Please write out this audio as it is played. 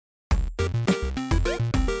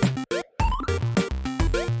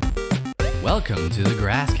Welcome to the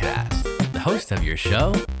Grasscast, the host of your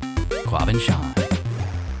show, Quab and Sean.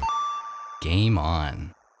 Game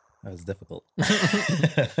on. That was difficult.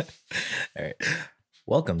 All right.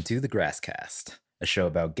 Welcome to the Grasscast, a show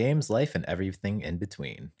about games, life, and everything in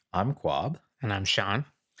between. I'm Quab. And I'm Sean.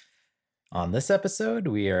 On this episode,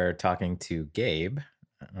 we are talking to Gabe,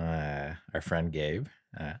 our friend Gabe.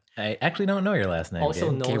 I actually don't know your last name. Also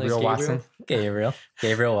Gabe. known Gabriel as Watson.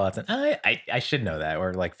 Gabriel Watson. I should know that.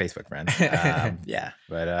 We're like Facebook friends. Yeah,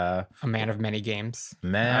 but A man of many games.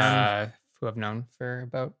 man, Who I've known for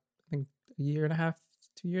about, I think, a year and a half,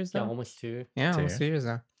 2 years Yeah, now. almost two. Yeah, Two almost 2 years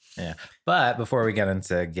now. yeah. But before we get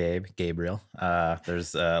into Gabriel,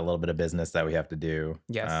 there's a little bit of business that we have to do.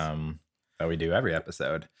 Yes. That we do every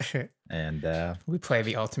episode, and We play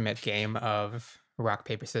the ultimate game of rock,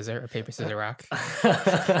 paper, scissors, or paper, scissors, rock.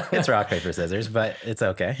 it's rock, paper, scissors, but it's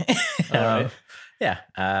okay. Alright. Yeah.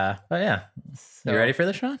 But yeah. So, You ready for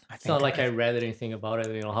this, Sean? It's not like I read anything about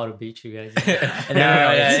it, how to beat you guys. No,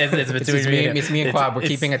 yeah, it's between it's me and Quab. We're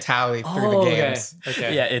keeping a tally through the games.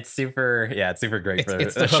 Okay. Yeah, it's super great for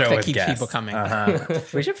It's a the hook show that with keeps guests. people coming.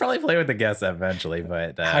 We should probably play with the guests eventually,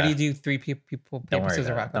 but How do you do three people, don't paper, worry scissors,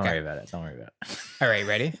 about rock? it. Don't Okay. worry about it. Don't worry about it. All right,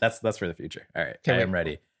 ready? That's for the future. All right, Okay, I wait. am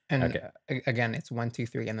ready. And Okay. Again, it's 1, 2,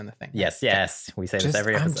 3, and then the thing. Yes. We say this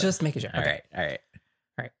every episode. I'm just making sure. All Okay. right.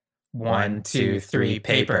 1, 2, 3,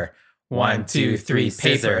 paper. 1, 2, 3,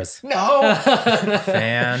 scissors. No.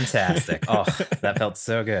 Fantastic. Oh, that felt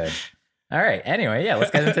so good. All right. Anyway, yeah,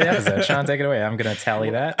 let's get into the episode. Sean, take it away. I'm going to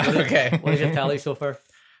tally that. Okay. What is your tally so far?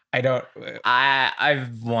 I don't.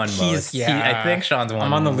 I've won most. Yeah. I think Sean's won.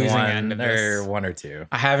 I'm on the losing one end of or this. one or two.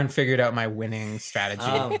 I haven't figured out my winning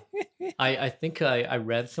strategy. I think I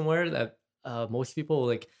read somewhere that most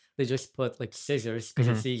people they just put scissors because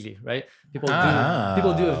it's easy, right? People do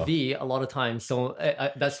Oh. a V a lot of times, so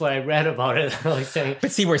that's what I read about it. Saying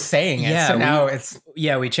But see, we're saying it, Yeah, so we- now it's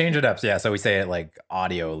Yeah, we change it up. Yeah, so we say it like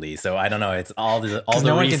audioly. So I don't know. It's all the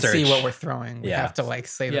no one research. can see what we're throwing. We Yeah. have to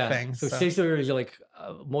say yeah. the thing. So scissors,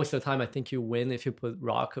 most of the time, I think you win if you put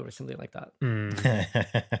rock or something like that. All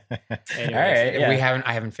right. Yeah.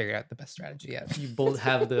 I haven't figured out the best strategy yet. You both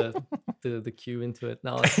have the cue into it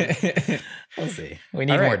now. We'll see. We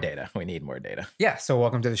need All right. more data. We need more data. Yeah. So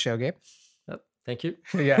welcome to the show, Gabe. Thank you.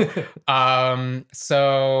 Yeah.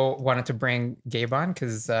 So wanted to bring Gabe on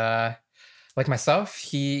because, like myself,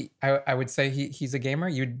 I would say he's a gamer.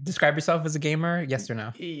 You describe yourself as a gamer, yes or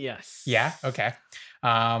no? Yes. Yeah. Okay.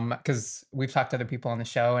 Because we've talked to other people on the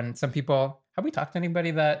show, and some people. Have we talked to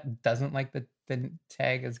anybody that doesn't like the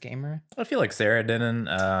tag as gamer? I feel like Sarah didn't.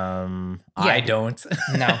 I don't.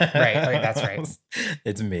 No. Right. Okay, that's right.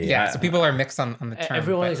 It's me. Yeah. So people are mixed on the term.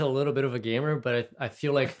 Everyone but- is a little bit of a gamer, but I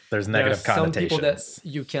feel like There's there are negative some people that connotations.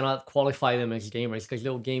 you cannot qualify them as gamers because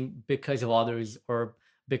they'll game because of others or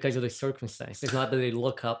because of the circumstance. It's not that they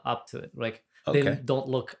look up to it. They Okay. don't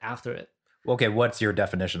look after it. Okay, what's your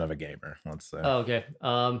definition of a gamer? Let's. Oh, okay.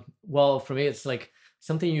 Well, for me, it's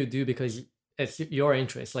something you do because it's your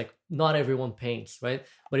interest. Not everyone paints, right?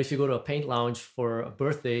 But if you go to a paint lounge for a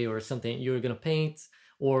birthday or something, you're gonna paint.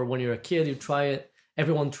 Or when you're a kid, you try it.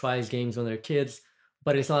 Everyone tries games when they're kids,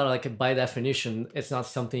 but it's not by definition, it's not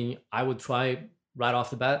something I would try right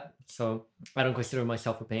off the bat. So I don't consider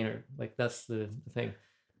myself a painter. That's the thing.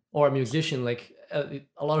 Or a musician.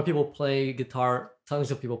 A lot of people play guitar.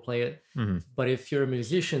 Tons of people play it. Mhm. But if you're a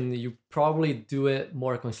musician, you probably do it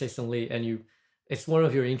more consistently, and it's one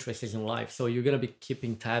of your interests in life. So you're gonna be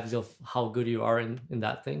keeping tabs of how good you are in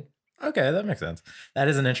that thing. Okay, that makes sense. That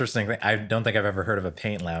is an interesting thing. I don't think I've ever heard of a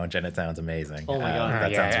paint lounge, and it sounds amazing. Oh my God.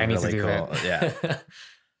 that Yeah, sounds I need to really do cool. that. Yeah.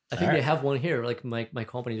 I think Alright. they have one here. My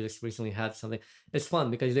company just recently had something. It's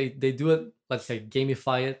fun because they do it, let's say,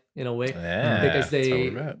 gamify it in a way. Yeah, Because that's what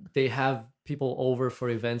we're about. they have people over for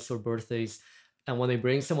events or birthdays, and when they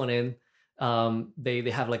bring someone in, they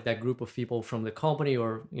have that group of people from the company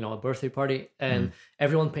or a birthday party, and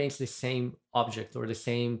everyone paints the same object or the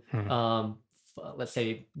same let's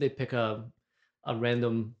say they pick a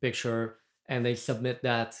random picture and they submit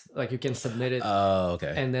that. You can submit it, Oh,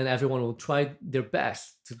 okay. and then everyone will try their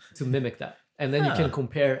best to mimic that, and then you can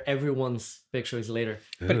compare everyone's pictures later.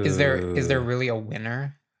 But is there Ooh. really a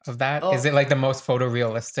winner of that? Oh. Is it the most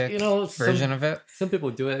photorealistic version of it? Some people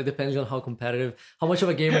do it. It depends on how competitive, how much of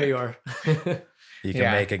a gamer you are. You can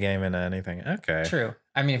Yeah. make a game into anything. Okay. True.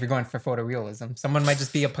 I mean, if you're going for photorealism, someone might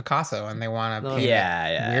just be a Picasso and they want to No, paint Yeah,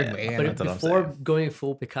 it yeah. weirdly. yeah. and But That's what I'm before saying. going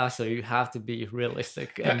full Picasso, you have to be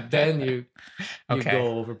realistic, and then you Okay.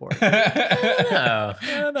 go overboard. No,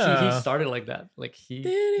 He started like that.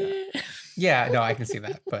 Yeah. Yeah, no, I can see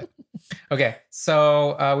that. But okay,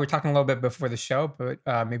 so we were talking a little bit before the show, but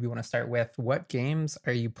maybe we want to start with what games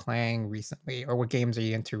are you playing recently, or what games are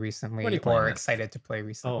you into recently, What are you playing, or man? excited to play Oh,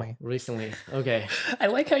 recently? recently. Okay. I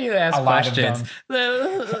like how you ask A lot of questions.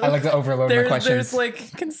 I like to overload my questions. There's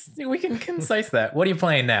like we can concise that. What are you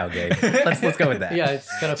playing now, Gabe? Let's go with that. Yeah, it's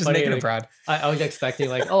kind of Just funny. making it like, broad. I was expecting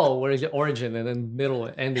like, oh, where is the origin and then middle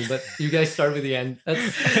and ending, but you guys start with the end.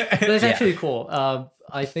 That's Yeah. actually cool.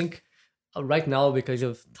 I think right now, because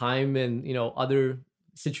of time and other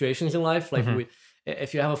situations in life, like Mhm.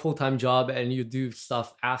 if you have a full-time job and you do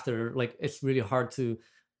stuff after, like it's really hard to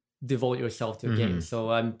devote yourself to a game. Mhm.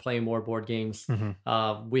 So I'm playing more board games.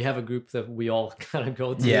 Mhm. We have a group that we all kind of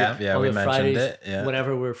go to Yeah, on we the mentioned Fridays it. Yeah.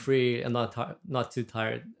 whenever we're free and not too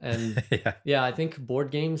tired. And Yeah. yeah, I think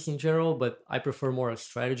board games in general, but I prefer more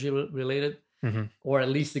strategy related, Mhm. or at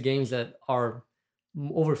least the games that are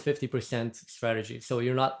over 50% strategy. So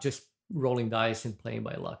you're not just rolling dice and playing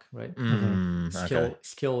by luck, right? Okay.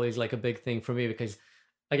 Skill is like a big thing for me, because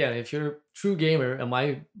again, if you're a true gamer, and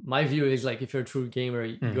my view is like, if you're a true gamer,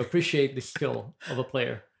 you appreciate the skill of a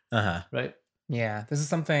player, Uh-huh. right? Yeah, this is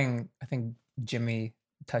something I think Jimmy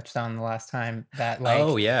touched on the last time, that like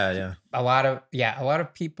Oh yeah. a lot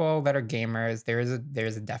of people that are gamers,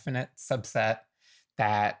 there's a definite subset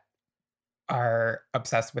that are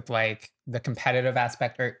obsessed with like the competitive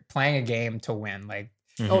aspect, or playing a game to win, like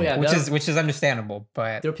Oh yeah, which is understandable,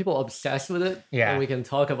 but there are people obsessed with it. Yeah. And we can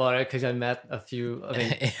talk about it, because I met a few. I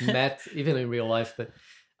mean, met even in real life, but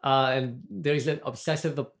and there is an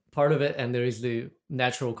obsessive part of it, and there is the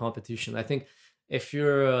natural competition. I think if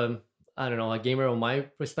you're, I don't know, a gamer, on my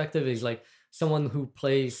perspective, is like someone who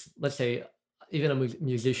plays, let's say, even a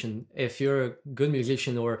musician. If you're a good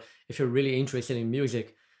musician, or if you're really interested in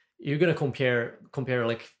music, you're gonna compare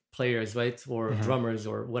like players, right, or drummers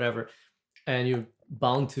or whatever, and you're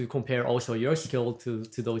bound to compare also your skill to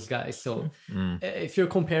those guys. So if you're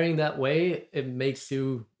comparing that way, it makes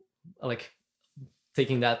you like,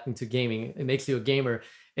 taking that into gaming, it makes you a gamer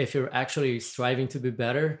if you're actually striving to be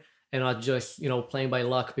better, and not just playing by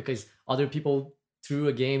luck because other people threw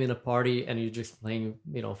a game in a party and you're just playing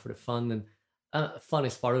for the fun. And fun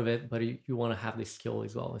is part of it, but you want to have this skill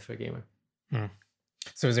as well if you're a gamer.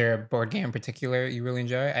 So is there a board game in particular you really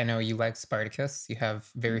enjoy? I know you like Spartacus. You have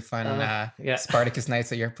very fun yeah. Spartacus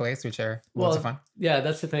nights at your place, which are lots of fun. Yeah,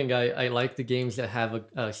 that's the thing. I like the games that have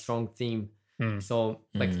a strong theme. So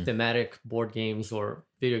like thematic board games or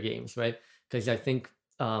video games, right? Because I think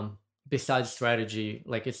besides strategy,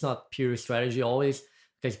 like it's not pure strategy always.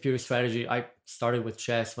 Because pure strategy, I started with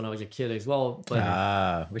chess when I was a kid as well.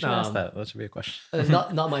 But We should ask that. That should be a question.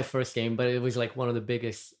 not my first game, but it was like one of the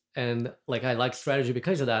biggest. And like I like strategy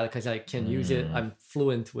because of that, because I can use it. I'm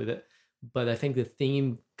fluent with it. But I think the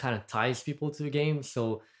theme kind of ties people to the game.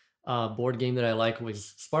 So board game that I like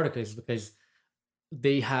was Spartacus, because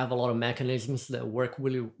they have a lot of mechanisms that work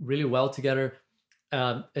really, really well together.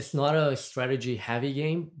 It's not a strategy heavy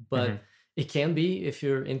game, but it can be if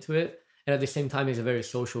you're into it. And at the same time, it's a very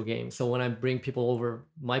social game. So when I bring people over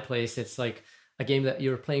my place, it's like a game that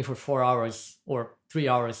you're playing for 4 hours or 3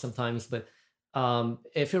 hours sometimes. But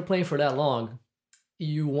if you're playing for that long,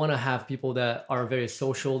 you want to have people that are very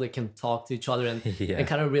social. They can talk to each other and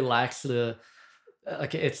kind of relax the.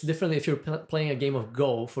 Okay, it's different if you're playing a game of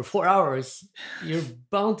Go for 4 hours. You're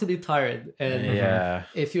bound to be tired, and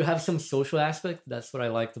if you have some social aspect, that's what I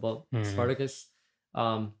liked about Spartacus.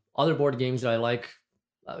 Other board games that I like,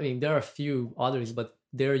 I mean, there are a few others, but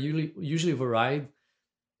they're usually varied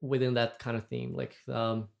within that kind of theme. Like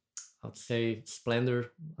I would say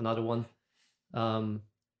Splendor, another one. I'm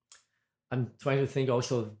trying to think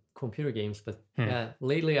also of computer games, but yeah,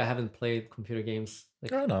 lately I haven't played computer games.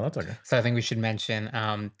 Like, Oh no, that's okay. So I think we should mention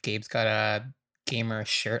Gabe's got a gamer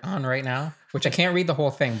shirt on right now, which I can't read the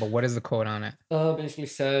whole thing, but what is the quote on it? Basically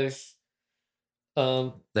says,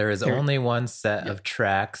 there is only one set of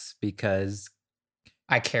tracks because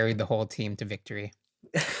I carried the whole team to victory.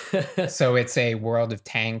 So it's a World of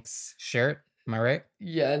Tanks shirt. Am I right?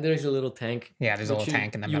 Yeah, there's a little tank. Yeah, there's a little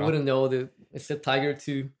tank in the middle. You wouldn't know that it's a Tiger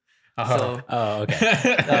 2. Oh, oh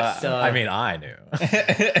okay. I mean, I knew.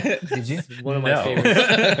 Did you? One of my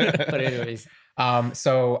favorites. But anyways.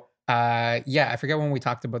 Yeah, I forget when we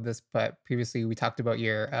talked about this, but previously we talked about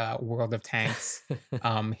your World of Tanks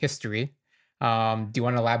history. Do you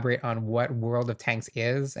want to elaborate on what World of Tanks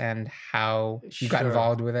is and how you got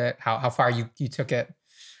involved with it? How far you took it?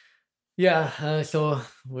 Yeah, so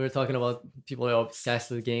we were talking about people that are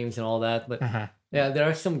obsessed with games and all that, but yeah, there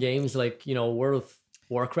are some games like, World of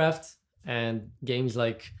Warcraft and games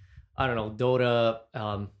like, I don't know,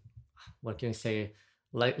 Dota, what can I say,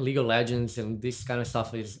 like League of Legends and this kind of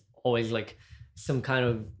stuff is always like some kind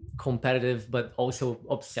of competitive but also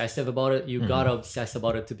obsessive about it. You gotta obsess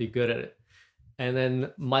about it to be good at it. And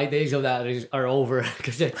then my days of that are over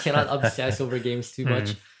because I cannot obsess over games too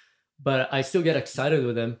much. But I still get excited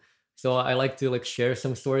with them. So I like to like share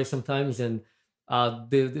some stories sometimes. And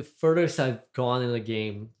the furthest I've gone in a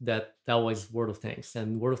game that was World of Tanks.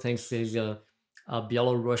 And World of Tanks is a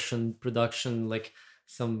Belarusian production, like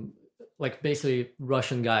some like basically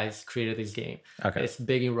Russian guys created this game. Okay. It's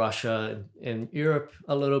big in Russia and Europe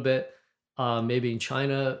a little bit, maybe in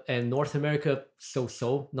China and North America,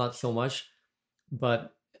 so not so much.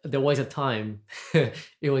 But there was a time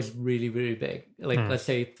it was really, really big. Like let's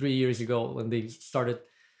say 3 years ago when they started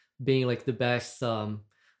being like the best kind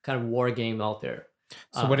of war game out there.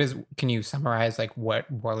 So can you summarize like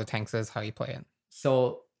what World of Tanks is, how you play it?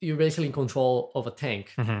 So you're basically in control of a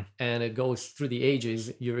tank and it goes through the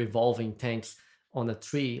ages. You're evolving tanks on a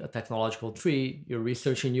tree, a technological tree. You're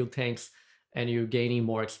researching new tanks and you're gaining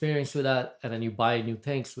more experience with that. And then you buy new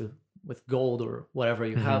tanks with gold or whatever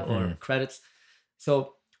you have or credits.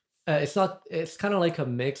 So it's kind of like a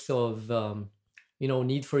mix of,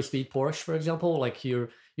 Need for Speed Porsche, for example. Like you're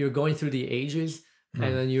going through the ages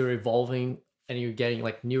and then you're evolving and you're getting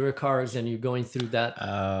like newer cars and you're going through that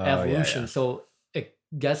evolution. Yeah. So it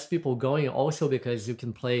gets people going also because you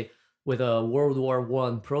can play with a World War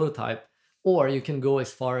I prototype, or you can go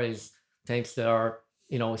as far as tanks that are,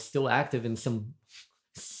 still active in some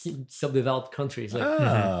subdeveloped countries. Like,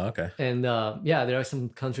 okay. and there are some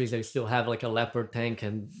countries that still have like a Leopard tank,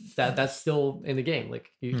 and that's still in the game.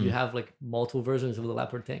 Like you have like multiple versions of the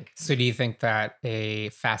Leopard tank. So do you think that a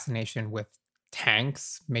fascination with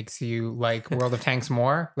tanks makes you like World of Tanks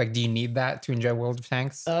more? Like, do you need that to enjoy World of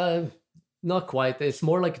Tanks? Not quite. It's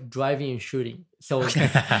more like driving and shooting. So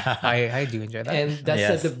I do enjoy that. And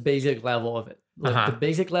that's at the basic level of it. Like the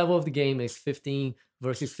basic level of the game is 15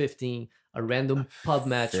 versus 15, a random pub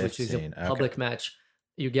match, which is a public match.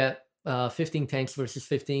 You get 15 tanks versus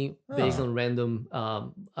 15 based on random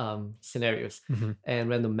scenarios and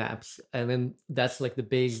random maps. And then that's like the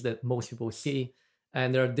base that most people see.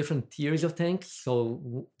 And there are different tiers of tanks.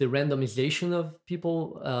 So the randomization of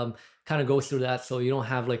people kind of goes through that. So you don't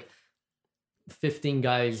have like 15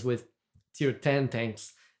 guys with tier 10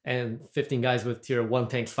 tanks and 15 guys with tier 1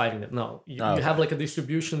 tanks fighting them. No, you have like a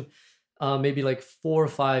distribution, maybe like 4 or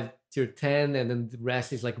 5 tier 10, and then the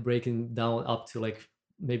rest is like breaking down up to like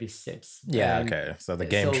maybe 6. Yeah, and okay. So the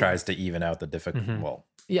game tries to even out the difficulty. Well,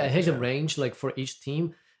 yeah, it has a range like for each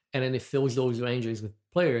team, and then it fills those ranges with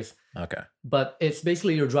players. Okay. But it's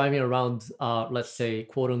basically you're driving around, let's say,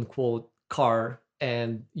 quote unquote, car,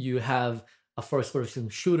 and you have a first-person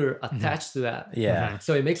shooter attached to that. Yeah.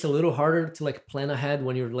 So it makes it a little harder to like plan ahead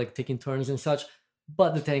when you're like taking turns and such.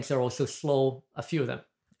 But the tanks are also slow, a few of them.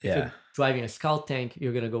 If you're driving a scout tank,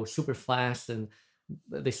 you're gonna go super fast, and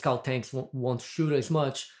the scout tanks won't shoot as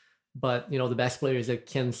much. But the best players that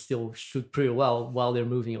can still shoot pretty well while they're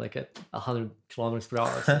moving like at 100 kilometers per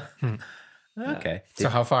hour. So, okay. So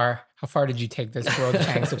how far did you take this World of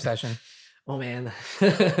Tanks obsession? Oh man,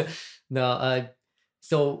 no.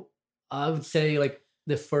 So I would say like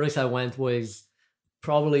the furthest I went was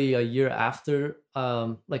probably a year after.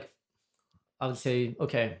 Like I would say,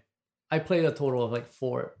 okay, I played a total of like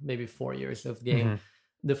 4 years of the game.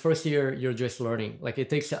 The first year you're just learning. Like it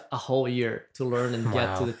takes a whole year to learn and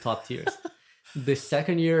get to the top tiers. The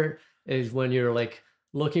second year is when you're like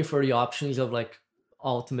looking for the options of like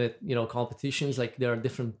ultimate, competitions. Like there are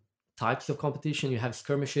different types of competition. You have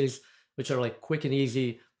skirmishes, which are like quick and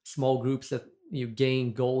easy, small groups that you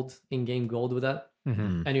gain gold, in-game gold with that.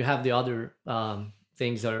 And you have the other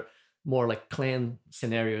things that are more like clan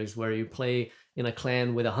scenarios where you play in a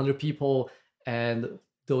clan with 100 people, and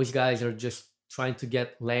those guys are just trying to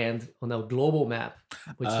get land on a global map,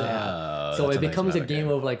 which they have. So it becomes a game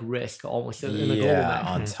of like Risk almost in a global map.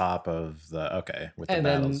 On top of the with the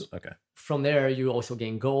battles. Then from there you also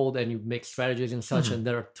gain gold and you make strategies and such, and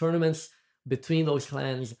there are tournaments between those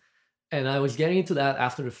clans. And I was getting into that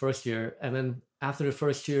after the first year, and then after the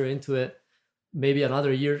first year into it, maybe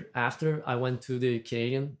another year after, I went to the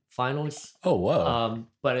Canadian finals. Oh, whoa.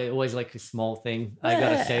 But it was like a small thing, I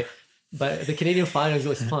gotta say. But the Canadian finals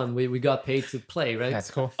was fun. We got paid to play, right?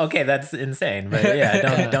 That's cool. Okay, that's insane. But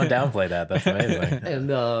yeah, don't downplay that. That's amazing.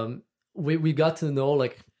 And we got to know,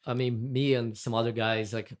 like, I mean, me and some other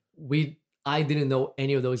guys, like I didn't know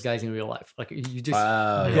any of those guys in real life. Like you just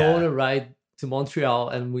go on a ride to Montreal,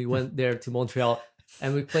 and we went there to Montreal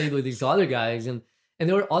and we played with these other guys, and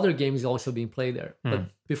there were other games also being played there.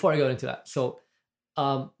 But before I got into that, so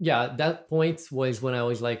that point was when I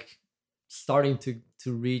was like starting to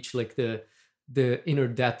reach like the the inner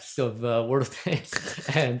depths of World of Tanks,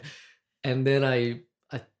 and then I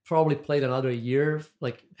probably played another year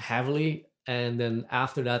like heavily, and then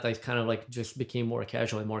after that I kind of like just became more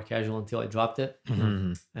casual until I dropped it.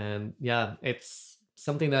 And yeah, it's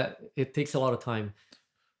something that it takes a lot of time.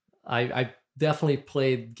 I definitely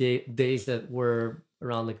played days that were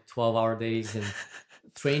around like 12-hour days, and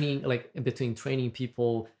training, like in between training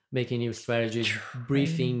people, making new strategies,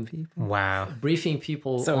 briefing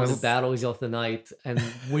people So on it the was- battles of the night and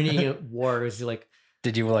winning wars. Like,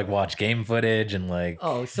 Did you like watch game footage and like?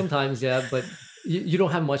 oh, sometimes, yeah, but you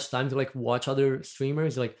don't have much time to like watch other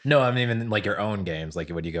streamers. Like, No, I mean even like your own games. Like,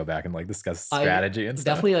 would you go back and like discuss strategy and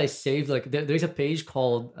stuff? definitely I saved like there's a page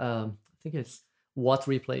called I think it's What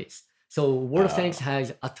Replays. So World of Tanks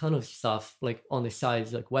has a ton of stuff like on the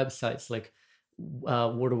sides, like websites, like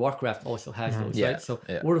World of Warcraft also has those, Yeah, right? So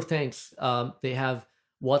yeah. World of Tanks, they have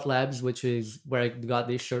What Labs, which is where I got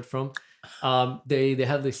this shirt from. They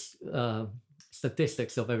have this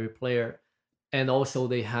statistics of every player, and also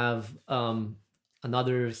they have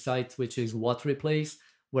another site which is What Replays,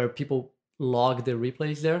 where people log their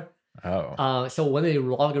replays there. Oh, So when they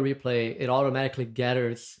log a replay, it automatically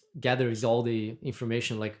gathers all the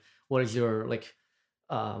information, like what is your like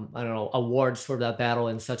I don't know, awards for that battle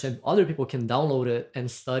and such, and other people can download it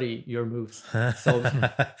and study your moves. So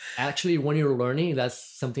actually, when you're learning, that's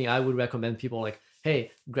something I would recommend people like,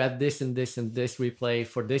 hey, grab this and this and this replay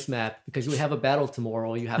for this map because we have a battle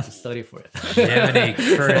tomorrow. You have to study for it. Jiminy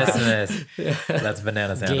Christmas. That's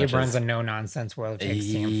banana sandwiches. Gabe runs a no-nonsense World of Tanks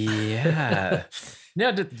team. Yeah.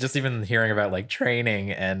 Yeah, just even hearing about like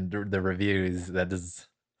training and the reviews, that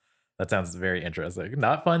sounds very interesting.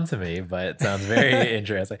 Not fun to me, but it sounds very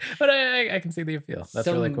interesting. But I can see the appeal. That's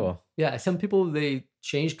really cool. Yeah, some people, they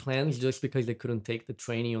change clans just because they couldn't take the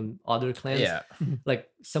training on other clans. Yeah. Like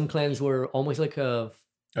some clans were almost like A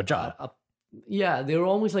job. yeah, they were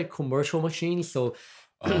almost like commercial machines. So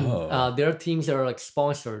Oh. their teams are like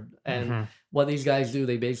sponsored, and what these guys do,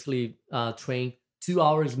 they basically train 2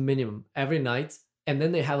 hours minimum every night, and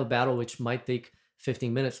then they have a battle which might take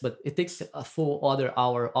 15 minutes, but it takes a full other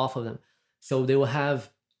hour off of them. So they will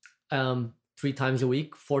have 3 times a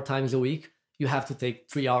week, 4 times a week. You have to take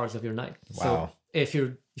 3 hours of your night. Wow. So if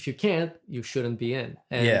you can't, you shouldn't be in.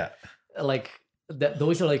 And Yeah. like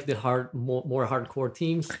those are like the more hardcore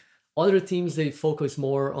teams. Other teams, they focus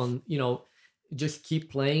more on, just keep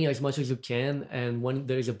playing as much as you can, and when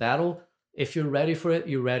there is a battle, if you're ready for it,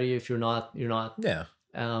 you're ready. If you're not, you're not. Yeah.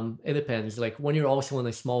 It depends. Like when you're also in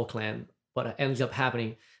a small clan, what ends up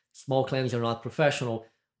happening, small clans are not professional,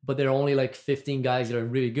 but there are only like 15 guys that are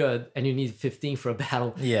really good, and you need 15 for a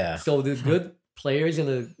battle. Yeah. So the good players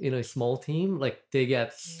in a small team, like they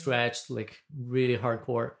get stretched like really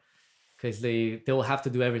hardcore because they'll have to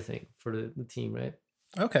do everything for the team, right?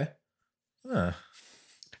 Okay. Huh.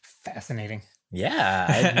 Fascinating. Yeah,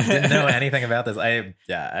 I didn't know anything about this.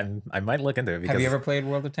 I might look into it because Have you ever played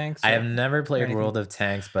World of Tanks? I or- have never played anything? World of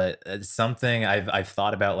Tanks, but it's something I've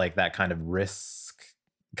thought about, like that kind of risk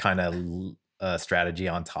kind of strategy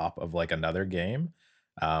on top of like another game,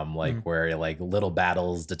 where like little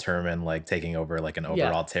battles determine like taking over like an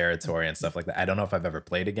overall territory and stuff like that. I don't know if I've ever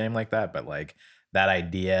played a game like that, but like that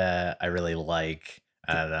idea I really like.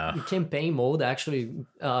 I don't know. The campaign mode actually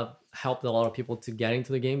helped a lot of people to get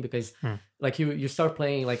into the game because like you start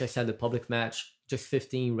playing, like I said, the public match, just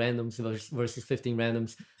 15 randoms versus 15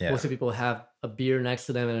 randoms. Yeah. Most of people have a beer next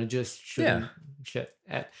to them and are just shooting shit.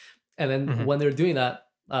 And then Mhm. when they're doing that,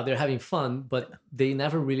 they're having fun, but they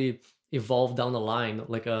never really evolve down the line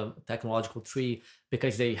like a technological tree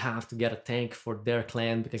because they have to get a tank for their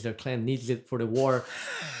clan because their clan needs it for the war.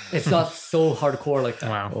 It's not so hardcore like that.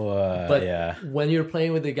 Wow. But yeah. when you're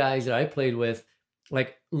playing with the guys that I played with,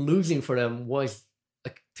 like losing for them was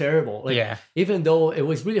like terrible. Like Yeah. even though it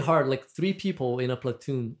was really hard, like 3 people in a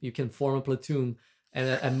platoon, you can form a platoon, and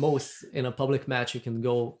at most in a public match you can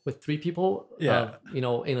go with 3 people. Yeah.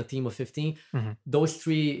 In a team of 15. Mhm. Those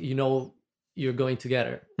 3, you're going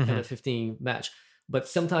together in a Mhm. 15 match. But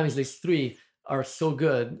sometimes these 3 are so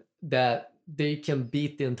good that they can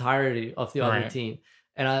beat the entirety of the other Right. team.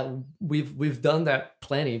 And we've done that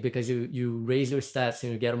plenty because you raise your stats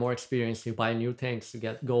and you get more experience, you buy new tanks, you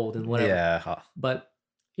get gold and whatever. Yeah. But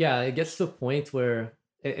yeah, it gets to a point where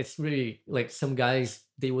it's really like some guys,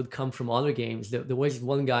 they would come from other games. There was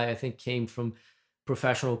one guy I think came from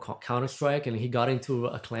professional Counter-Strike, and he got into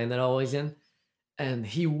a clan that I was in, and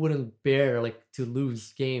he wouldn't bear like to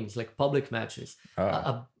lose games, like public matches.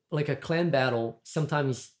 Oh. Like a clan battle,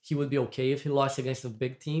 sometimes he would be okay if he lost against a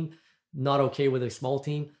big team, not okay with a small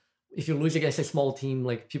team. If you lose against a small team,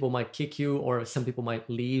 like people might kick you or some people might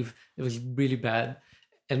leave. It was really bad.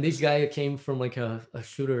 And this guy came from like a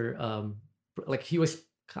shooter, like he was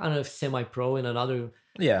kind of semi-pro in another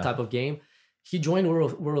type of game. He joined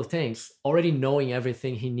World of Tanks already knowing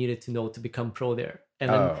everything he needed to know to become pro there. And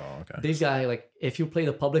then this guy, like, if you played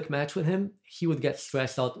a public match with him, he would get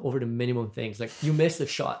stressed out over the minimum things. Like, you missed a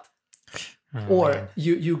shot. Or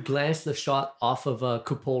you glance the shot off of a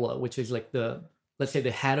cupola, which is like let's say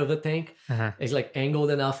the head of the tank is like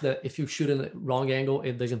angled enough that if you shoot in the wrong angle,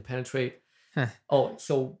 it doesn't penetrate. Oh,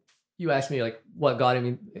 so you asked me like what got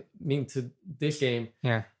him mean to this game.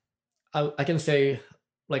 Yeah. I can say,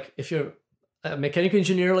 like, if you're a mechanical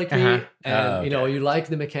engineer like me, and you know, you like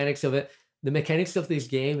the mechanics of it, the mechanics of this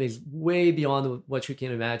game is way beyond what you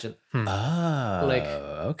can imagine. Like,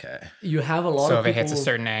 you have a lot so of people. So if it hits a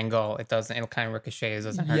certain angle, it kind of ricochets,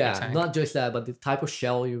 doesn't hurt your tank. Not just that, but the type of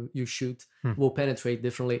shell you shoot will penetrate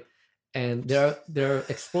differently. And there are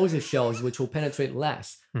explosive shells which will penetrate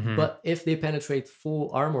less. But if they penetrate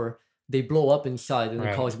full armor, they blow up inside and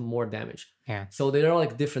they cause more damage. Yeah. So there are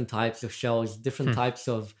like different types of shells, different types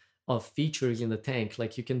of features in the tank.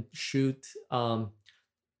 Like you can shoot,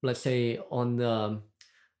 let's say on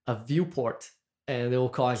a viewport, and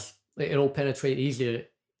it'll penetrate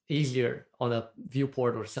easier on a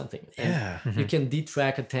viewport or something. And you can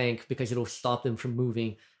detrack a tank because it'll stop them from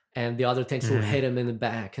moving, and the other tanks will hit them in the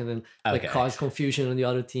back and then like cause confusion on the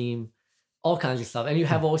other team. All kinds of stuff. And you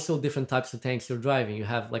have also different types of tanks you're driving. You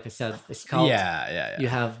have, like I said, a scout. Yeah. You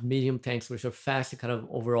have medium tanks, which are fast and kind of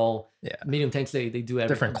overall. Medium tanks, they do everything.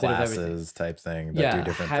 Different classes type thing that do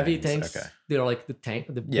different heavy things. Tanks, they're like the tank.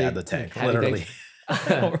 The tank, literally.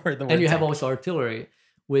 And you have also artillery,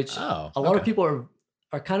 which a lot of people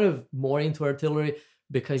are kind of more into artillery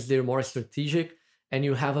because they're more strategic, and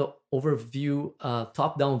you have an overview,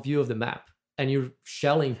 top-down view of the map, and you're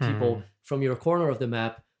shelling people from your corner of the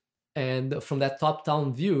map. And from that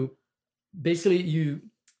top-down view, basically you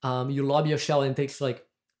lob your shell, and it takes like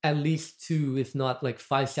at least 2, if not like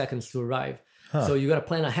 5 seconds to arrive. So you got to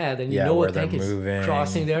plan ahead, and you know what tank is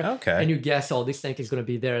crossing there, and you guess, oh, this tank is going to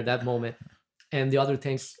be there at that moment, and the other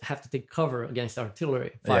tanks have to take cover against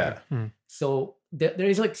artillery fire. So there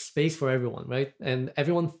is like space for everyone, right? And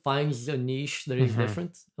everyone finds a niche that is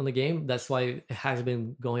different on the game. That's why it has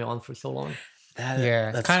been going on for so long.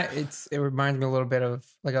 It's kind of it reminds me a little bit of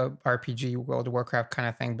like a RPG World of Warcraft kind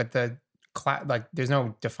of thing, but the like there's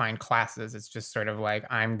no defined classes. It's just sort of like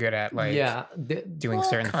I'm good at like doing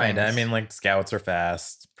certain things. I mean, like scouts are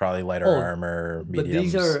fast, probably lighter armor,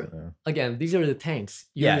 mediums. But these are the tanks.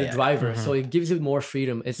 You're the driver, so it gives you more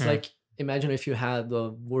freedom. It's like, imagine if you had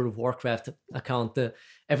the World of Warcraft account.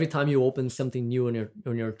 Every time you open something new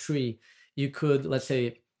on your tree, you could, let's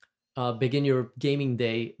say, begin your gaming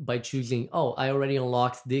day by choosing, oh, I already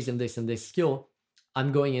unlocked this and this and this skill.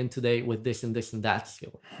 I'm going in today with this and this and that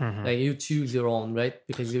skill. Like you choose your own, right?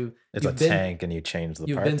 Because it's a tank and you change the parts.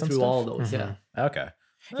 You've been through all those, Okay.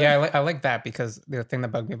 Yeah, I like that, because the thing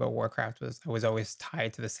that bugged me about Warcraft was I was always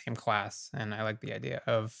tied to the same class, and I like the idea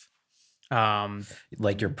of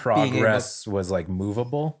like your progress was like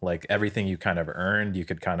movable, like everything you kind of earned, you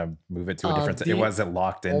could kind of move it to a different. It wasn't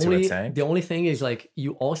locked into a tank. The only thing is, like,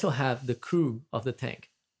 you also have the crew of the tank.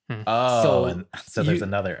 So there's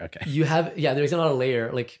another. You have there's another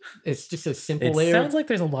layer. Like, it's just a simple layer. It sounds like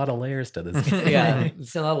there's a lot of layers to this game.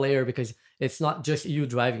 It's another layer because it's not just you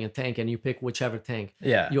driving a tank and you pick whichever tank.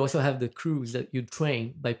 You also have the crews that you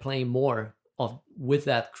train by playing more with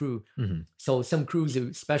that crew. So some crews,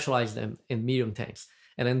 you specialize them in medium tanks,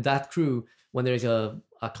 and then that crew, when there's a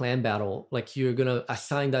clan battle, like, you're gonna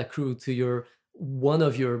assign that crew to one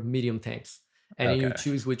of your medium tanks, and you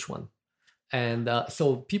choose which one. And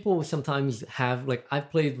so people sometimes have, like,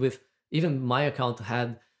 I've played with, even my account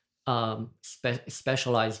had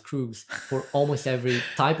specialized crews for almost every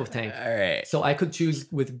type of tank. So I could choose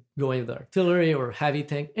with going with artillery or heavy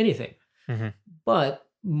tank, anything. But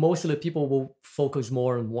most of the people will focus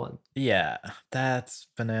more on one. Yeah, that's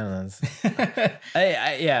bananas.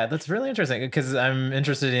 That's really interesting, because I'm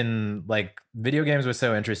interested in, like, video games was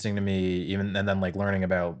so interesting to me, and then like learning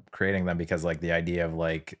about creating them, because like the idea of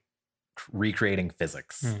like recreating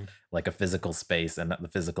physics, like a physical space and the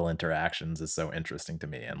physical interactions is so interesting to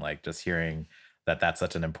me, and like just hearing that that's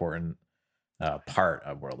such an important part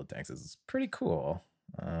of World of Tanks is pretty cool.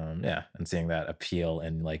 And seeing that appeal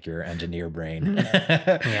in like your engineer brain,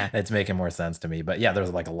 it's making more sense to me. But yeah,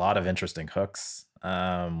 there's like a lot of interesting hooks. You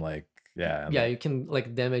can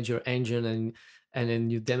like damage your engine, and then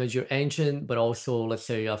you damage your engine, but also, let's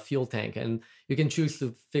say, a fuel tank, and you can choose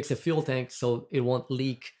to fix a fuel tank so it won't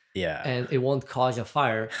leak. And it won't cause a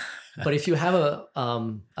fire. But if you have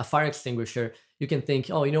a fire extinguisher, you can think,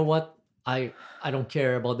 oh, you know what? I don't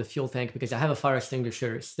care about the fuel tank because I have a fire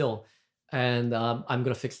extinguisher still, and I'm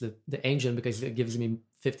gonna fix the engine because it gives me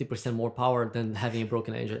 50% more power than having a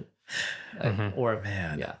broken engine. Or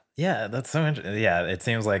Man. yeah, that's so interesting. Yeah, it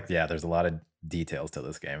seems like there's a lot of details to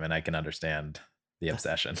this game, and I can understand the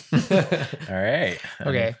obsession. All right.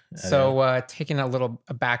 Okay, so taking a little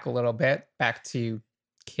bit back to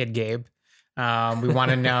Kid Gabe. We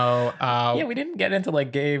want to know. Yeah, we didn't get into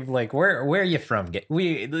like Gabe. Like, where are you from?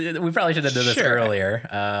 We probably should have done this Sure. earlier.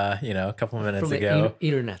 A couple of minutes from ago. the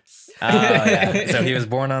internet. Oh yeah. So he was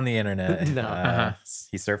born on the internet. No.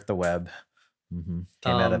 He surfed the web. Came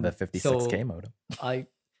out of a 56K modem.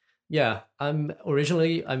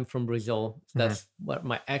 I'm from Brazil. That's what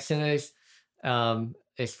my accent is.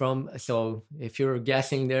 Is from. So if you're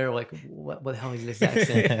guessing there, like what the hell is this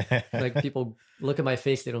accent? Like people look at my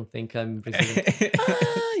face, they don't think I'm Brazilian.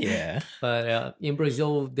 Yeah. But in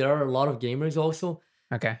Brazil, there are a lot of gamers also.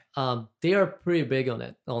 Okay. They are pretty big on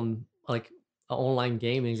it. On like online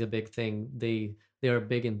gaming is a big thing. They are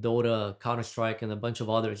big in Dota, Counter-Strike, and a bunch of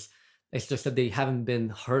others. It's just that they haven't been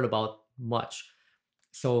heard about much.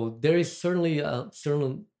 So there is certainly a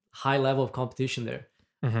certain high level of competition there.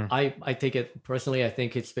 I take it personally. I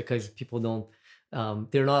think it's because people don't,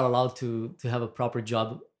 they're not allowed to have a proper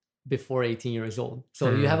job before 18 years old.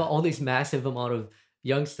 So you have all this massive amount of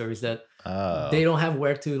youngsters that they don't have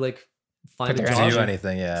where to like find a job. Do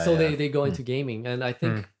anything, yeah. So they go into gaming, and I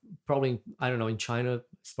think probably, I don't know, in China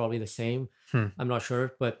it's probably the same. I'm not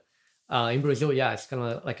sure, but in Brazil, it's kind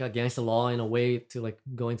of like against the law in a way to like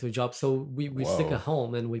go into a job. So we stick at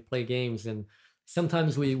home and we play games, and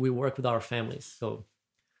sometimes we work with our families. So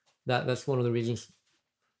that's one of the reasons.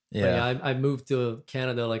 I moved to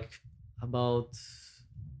Canada like about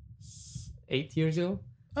 8 years ago.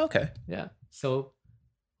 Okay. Yeah. So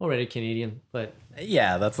already Canadian, but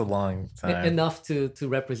yeah, that's a long time. Enough to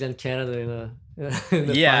represent Canada in a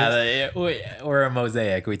we're a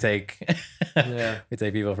mosaic. We take we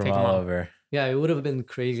take people from all over. Yeah, it would have been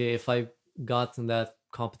crazy if I got in that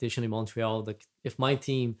competition in Montreal. Like if my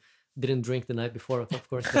team didn't drink the night before, of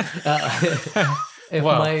course.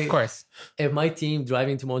 Of course. If my team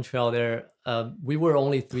driving to Montreal there, we were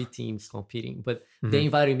only 3 teams competing, but they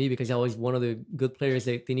invited me because I was one of the good players.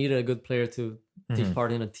 They needed a good player to take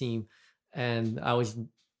part in a team, and I was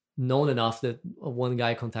known enough that one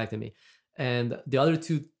guy contacted me. And the other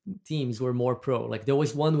 2 teams were more pro. Like there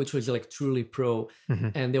was one which was like truly pro,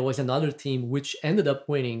 and there was another team which ended up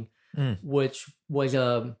winning, which was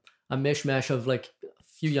a mishmash of like a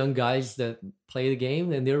few young guys that play the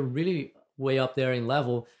game, and they're really way up there in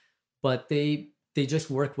level, but they just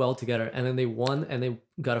work well together, and then they won, and they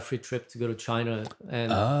got a free trip to go to China,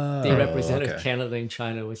 and they represented Canada in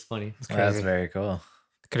China. It was funny. That's very cool.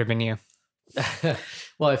 Could have been you.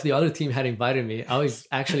 Well, if the other team had invited me, I was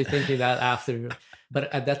actually thinking that after,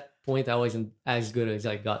 but at that point I wasn't as good as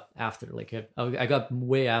I got after. Like I got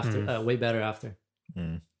way after, way better after.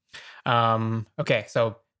 Okay,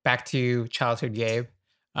 so back to childhood Gabe.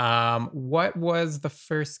 What was the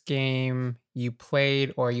first game you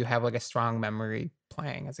played or you have like a strong memory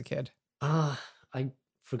playing as a kid? I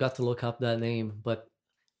forgot to look up that name, but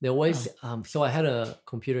there was so I had a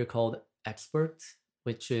computer called Expert,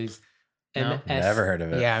 which is MS. Never heard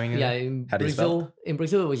of it. Yeah, I mean, in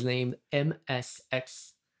Brazil it was named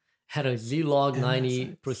MSX. Had a Zlog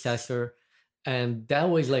 90 processor, and that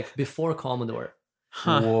was like before Commodore.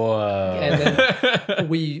 Whoa. And then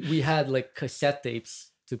we had like cassette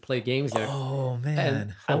tapes to play games there. Oh man.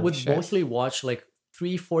 And I would mostly watch like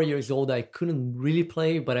 3-4 years old. I couldn't really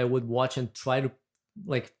play, but I would watch and try to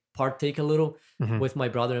like partake a little with my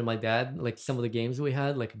brother and my dad, like some of the games we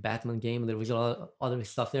had, like a Batman game, and there was a lot of other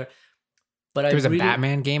stuff there. But there was a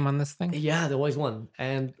Batman game on this thing? Yeah, there was one.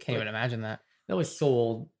 And can't even imagine that. That was so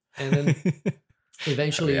old. And then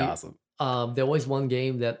eventually awesome. There was one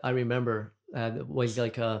game that I remember that was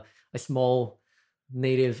like a small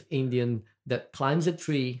native Indian that climbs a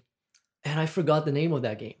tree, and I forgot the name of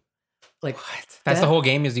that game. Like what? That's the whole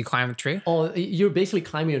game, is you climb a tree? Oh, you're basically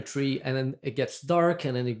climbing a tree, and then it gets dark,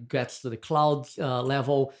 and then it gets to the cloud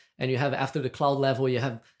level, and you have, after the cloud level, you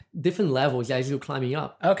have different levels as you're climbing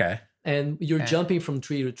up. Okay. And you're jumping from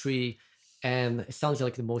tree to tree, and it sounds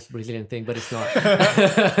like the most Brazilian thing, but it's not.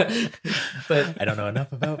 But I don't know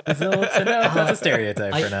enough about Brazil to know if that's a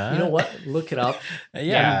stereotype or not. You know what? Look it up.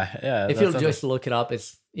 Yeah. If you just look it up,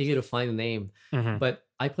 it's easy to find the name. But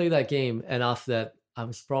I played that game, and after that, I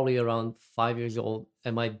was probably around 5 years old,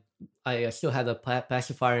 and I still had a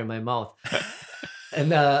pacifier in my mouth.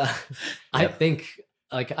 And I think,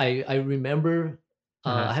 like, I remember,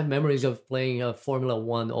 I have memories of playing Formula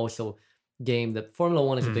 1 also, game that Formula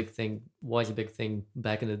One is a big thing, was a big thing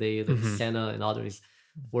back in the day. That Senna and others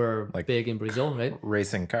were Like big in Brazil, right?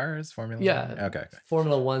 Racing cars, Formula Yeah. One? Okay.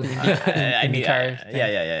 Formula One. I mean, IndyCar thing.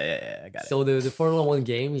 yeah. I got it. So the Formula One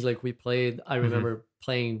games, like we played, I remember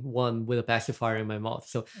playing one with a pacifier in my mouth.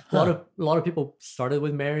 So a lot of people started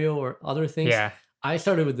with Mario or other things. Yeah. I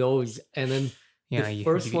started with those, and then Yeah, the you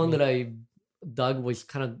first beat one me. that I dug was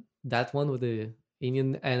kind of that one with the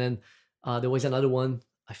Indian, and then there was another one.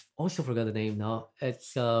 I also forgot the name now.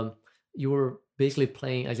 It's you were basically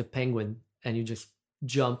playing as a penguin, and you just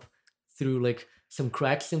jump through like some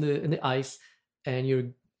cracks in the ice, and you're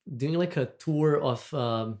doing like a tour of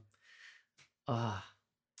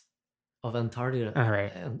Antarctica. All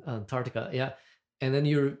right. Antarctica, yeah. And then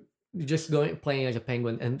you're just going playing as a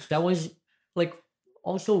penguin, and that was like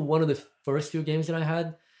also one of the first few games that I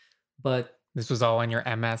had. But This was all on your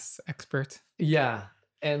MS expert. yeah,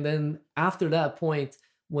 and then after that point,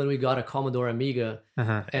 when we got a Commodore Amiga,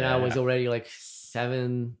 and I was already like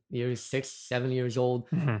 7 years old,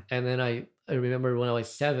 and then I remember when I was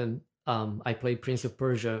 7. I played Prince of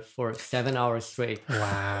Persia for 7 hours straight.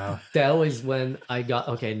 Wow. That was when I got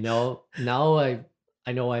okay. No, now I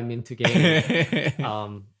know I'm into gaming.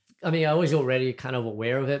 I mean, I was already kind of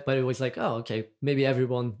aware of it, but it was like, oh, okay, maybe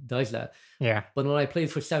everyone does that. Yeah. But when I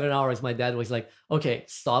played for 7 hours, my dad was like, okay,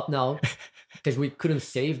 stop now, because we couldn't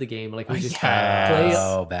save the game. Like we just play.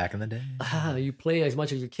 Oh, back in the day. You play as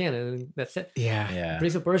much as you can, and that's it. Yeah. Yeah.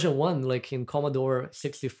 Prince of Persia 1, like in Commodore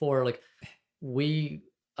 64, like we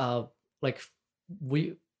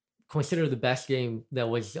consider the best game that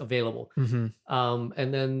was available.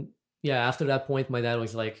 And then after that point, my dad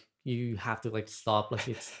was like, you have to like stop, like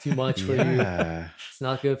it's too much for you, it's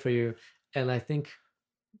not good for you. And I think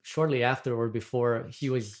shortly after or before,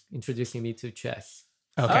 he was introducing me to chess.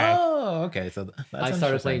 Okay. Oh, okay. So that's I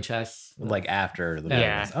started playing chess like after the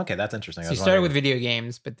Yeah. movies. Okay, that's interesting. So I you was started with wondering- video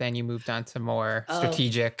games, but then you moved on to more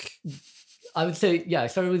strategic. I would say, I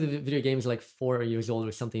started with the video games like 4 years old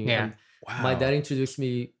or something. Yeah. And Wow. my dad introduced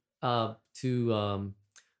me to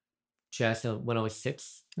chess when I was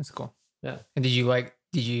 6. That's cool. Yeah. And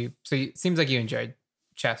so it seems like you enjoyed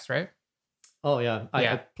chess, right? Oh yeah. I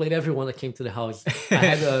Yeah. played everyone that came to the house. I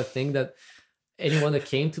had a thing that anyone that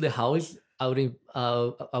came to the house, I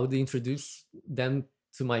would introduce them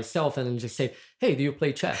to myself and then just say, hey, do you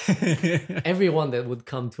play chess? Everyone that would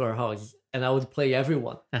come to our house, and I would play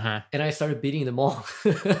everyone. And I started beating them all.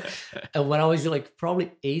 And when I was like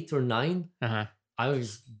probably 8 or 9, I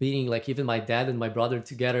was beating like even my dad and my brother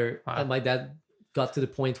together. Wow. And my dad got to the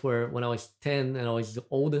point where when I was 10 and I was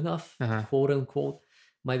old enough, quote unquote,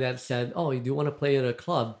 my dad said, oh, do you want to play at a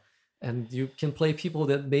club? And you can play people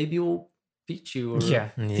that maybe will beat you or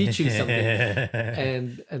teach you something.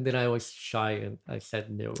 And then I was shy and I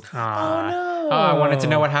said no. Oh no! Oh, I wanted to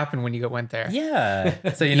know what happened when you went there.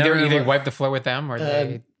 Yeah. So you either wiped the floor with them or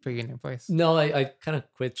they put you in a place. No, I kind of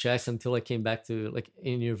quit chess until I came back to like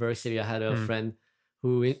in university. I had a friend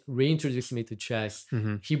who reintroduced me to chess.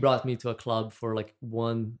 He brought me to a club for like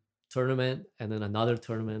one tournament and then another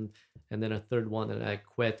tournament and then a third one, and I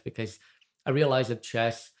quit because I realized that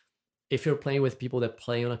chess, if you're playing with people that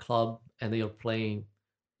play on a club and they are playing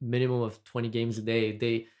minimum of 20 games a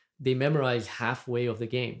day, they memorize halfway of the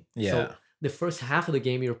game. Yeah. So the first half of the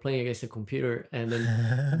game you're playing against a computer, and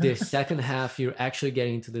then the second half you're actually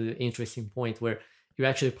getting to the interesting point where you're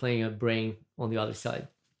actually playing a brain on the other side.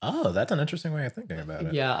 Oh, that's an interesting way of thinking about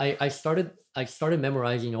it. Yeah, I started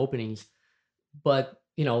memorizing openings, but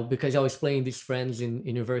because I was playing these friends in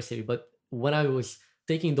university. But when I was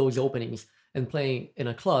taking those openings and playing in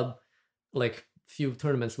a club, like few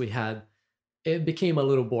tournaments we had, it became a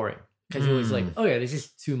little boring because it was like, oh yeah, this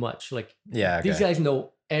is too much. Like, these guys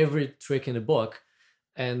know every trick in the book,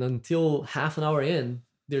 and until half an hour in,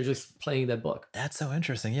 they're just playing that book. That's so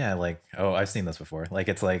interesting. Yeah, like, oh, I've seen this before. Like,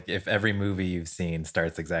 it's like if every movie you've seen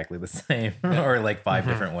starts exactly the same or like 5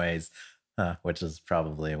 different ways, which is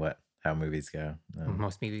probably how movies go.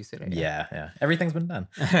 Most movies today. Yeah. Everything's been done.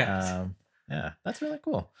 Yeah, that's really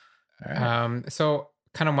cool. All right. So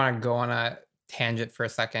kind of want to go on a tangent for a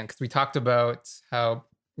second because we talked about how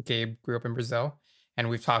Gabe grew up in Brazil, and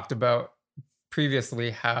we've talked about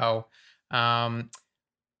previously how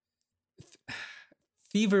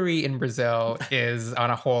thievery in Brazil is on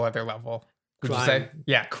a whole other level. Would you say?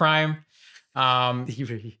 Yeah, crime.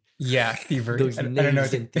 Thievery. Yeah, thievery. Those I don't know.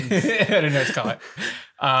 names and things. I don't know what to call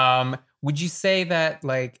it. Would you say that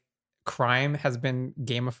like crime has been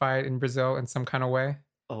gamified in Brazil in some kind of way?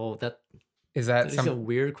 Oh, that is a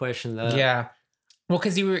weird question. Yeah. Well,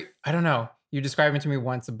 because I don't know. You were describing to me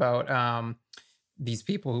once about these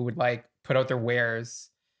people who would like put out their wares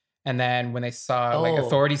And then when they saw like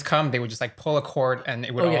authorities come, they would just like pull a cord and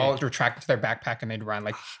it would all retract into their backpack and they'd run.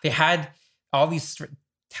 Like they had all these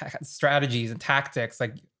strategies and tactics,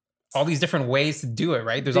 like all these different ways to do it,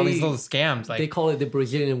 right? There's all these little scams. Like they call it the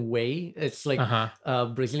Brazilian way. It's like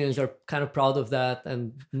Brazilians are kind of proud of that,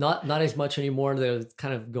 and not as much anymore. They're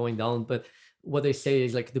kind of going down, but what they say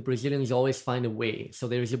is like the Brazilians always find a way. So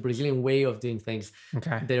there's a Brazilian way of doing things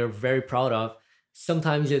they're very proud of.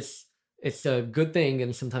 Sometimes it's a good thing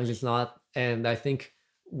and sometimes it's not. And I think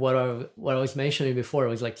what I was mentioning before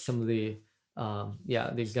was like some of the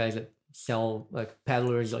these guys that sell, like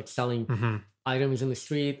peddlers, like selling items in the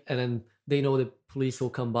street, and then they know the police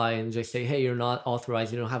will come by and just say, hey, you're not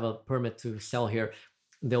authorized, you don't have a permit to sell here.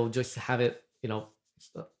 They'll just have it,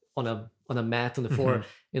 on a mat on the floor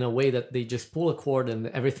in a way that they just pull a cord and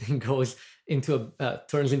everything goes into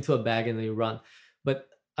turns into a bag and they run. But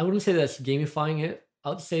I wouldn't say that's gamifying it. I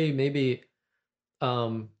would say maybe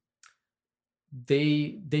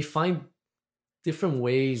they find different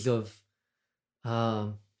ways of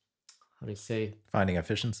how do you say, finding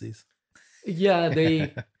efficiencies. Yeah,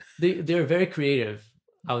 they're very creative,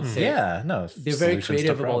 I would say. Yeah, no, they're very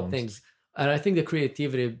creative about things, and I think the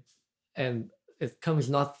creativity and it comes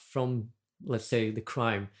not from, let's say, the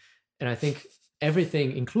crime, and I think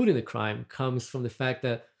everything, including the crime, comes from the fact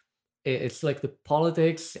that it's like the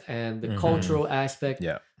politics and the cultural aspect.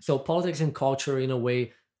 Yeah. So politics and culture, in a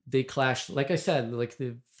way, they clash. Like I said, like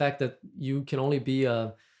the fact that you can only be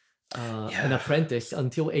an apprentice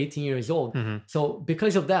until 18 years old. So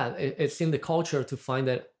because of that, it's in the culture to find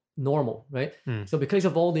that normal, right? So because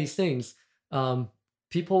of all these things,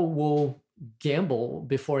 people will gamble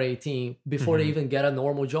before 18, before they even get a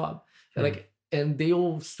normal job. And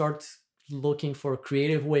they'll start looking for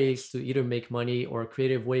creative ways to either make money or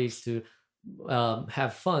creative ways to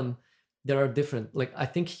have fun that are different. Like I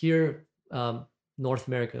think here, North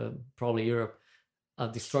America, probably Europe,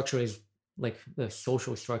 the structure is like the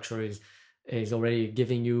social structure is already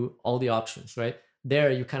giving you all the options, right?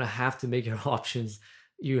 There you kind of have to make your options.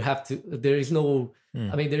 You have to, there is no,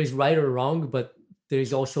 I mean, there is right or wrong, but there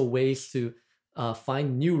is also ways to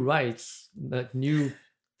find new rights, like new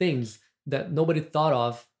things that nobody thought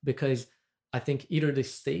of, because I think either the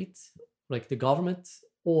state, like the government,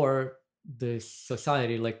 or the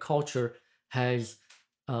society, like culture, has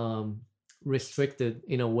restricted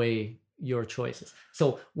in a way your choices.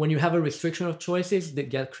 So when you have a restriction of choices, they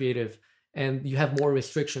get creative, and you have more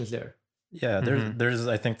restrictions there. Yeah, there's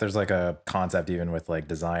I think there's like a concept even with like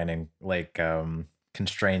designing, like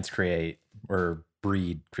constraints create or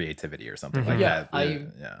breed creativity or something like that.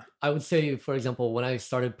 I would say, for example, when I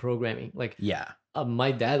started programming, like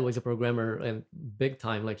my dad was a programmer and big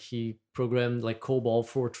time. Like he programmed like COBOL,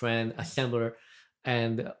 Fortran, assembler,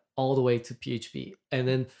 and all the way to PHP. And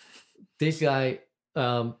then this guy,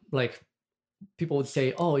 like people would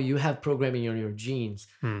say, oh, you have programming in your genes.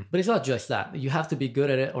 But it's not just that. You have to be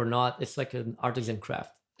good at it or not. It's like an artisan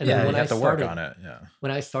craft. And when you have to work on it. Yeah.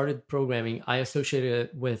 When I started programming, I associated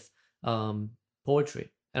it with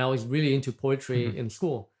poetry. And I was really into poetry in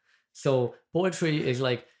school. So poetry is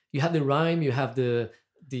like, you have the rhyme, you have the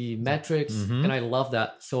metrics, and I love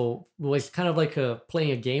that. So it was kind of like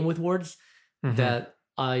playing a game with words that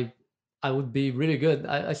I would be really good.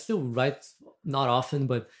 I still write, not often,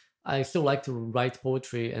 but I still like to write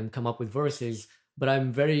poetry and come up with verses. But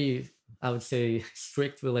I'm very, I would say,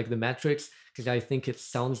 strict with like the metrics, because I think it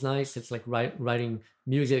sounds nice. It's like writing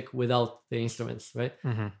music without the instruments, right?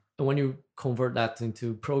 And when you convert that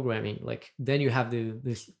into programming, like then you have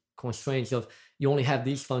this constraints of you only have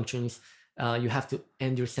these functions. You have to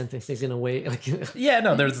end your sentences in a way like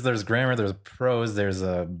there's grammar, there's prose, there's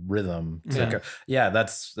a rhythm.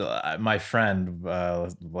 That's my friend,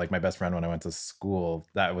 like my best friend when I went to school,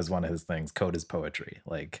 that was one of his things. Code is poetry.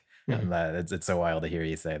 Like and that it's so wild to hear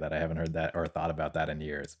you say that. I haven't heard that or thought about that in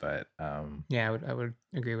years, but I would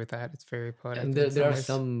agree with that. It's very poetic. And there are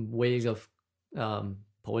some ways of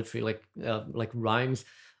poetry, like rhymes.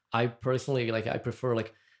 I personally I prefer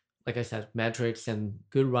like I said, metrics and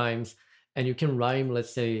good rhymes. And you can rhyme,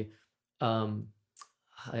 let's say, I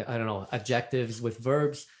don't know, adjectives with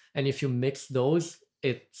verbs. And if you mix those,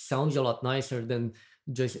 it sounds a lot nicer than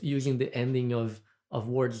just using the ending of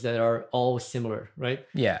words that are all similar, right?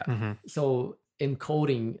 Yeah. So in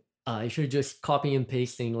coding, if you're just copying and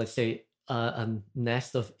pasting, let's say, a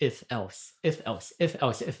nest of if else, it's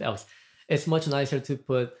much nicer to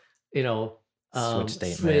put, switch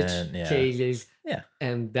statement, cases,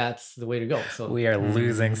 and that's the way to go. So we are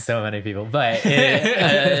losing so many people, but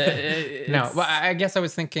no. Well, I guess I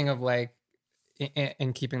was thinking of like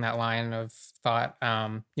in keeping that line of thought.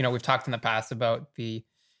 We've talked in the past about the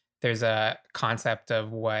there's a concept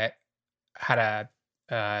of how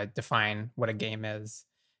to define what a game is,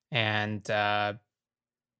 and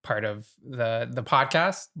part of the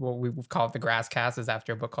podcast, what we've called the Grass Cast, is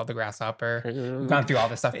after a book called The Grasshopper. We've gone through all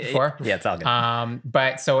this stuff before. Yeah, it's all good.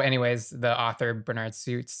 But so anyways, the author Bernard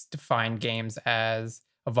Suits defined games as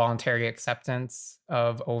a voluntary acceptance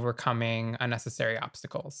of overcoming unnecessary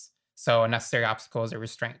obstacles. So unnecessary obstacles are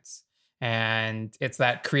restraints. And it's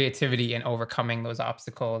that creativity in overcoming those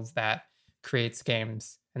obstacles that creates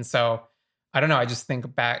games. And so I don't know. I just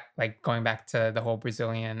think back, like going back to the whole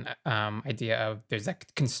Brazilian idea of there's a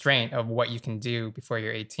constraint of what you can do before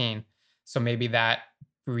you're 18. So maybe that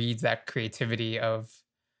breeds that creativity of,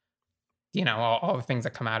 you know, all the things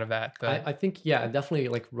that come out of that. I think, yeah, definitely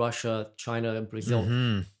like Russia, China, and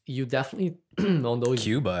Brazil. You definitely on those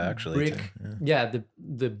Cuba actually. brick, yeah,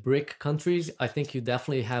 the brick countries. I think you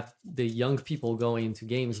definitely have the young people going into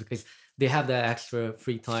games because they have that extra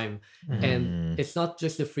free time. And it's not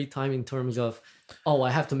just the free time in terms of, oh,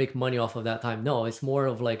 I have to make money off of that time. No, it's more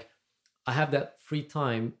of like, I have that free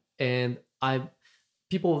time, and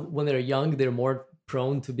people when they're young, they're more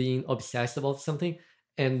prone to being obsessed about something.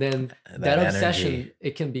 And then that obsession, energy.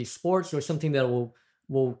 it can be sports or something that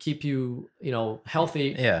will keep you, you know,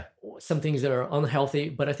 healthy. Yeah. Some things that are unhealthy,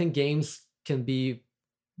 but I think games can be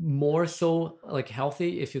more so like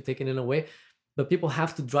healthy if you take it in a way. But people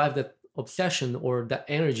have to drive that obsession or that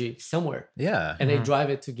energy somewhere. Yeah. And they drive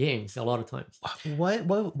it to games a lot of times. What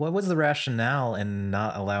was the rationale in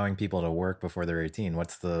not allowing people to work before they're 18?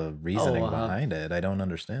 What's the reasoning behind it? I don't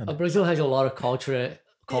understand. Brazil has a lot of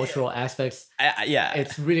cultural aspects. Yeah.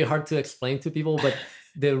 It's really hard to explain to people, but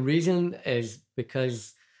the reason is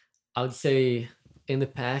because I would say in the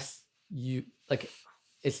past,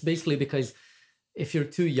 it's basically because if you're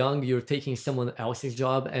too young, you're taking someone else's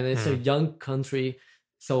job, and it's a young country.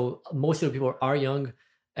 So most of the people are young.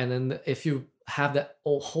 And then if you have that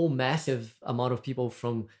whole massive amount of people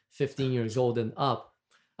from 15 years old and up,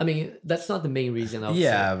 I mean, that's not the main reason. I would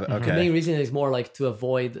say. Okay. The main reason is more like to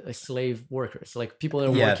avoid slave workers, like people that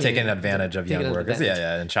are working, taking advantage of young workers.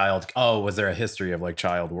 advantage. And child. Oh, was there a history of like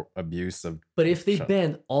child abuse of? But if they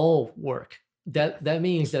ban all work, that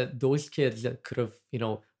means that those kids that could have, you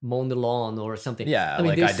know, mown the lawn or something. Yeah, I mean,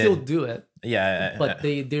 like they I still did. do it. Yeah, but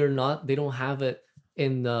they don't have it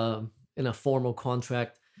in a formal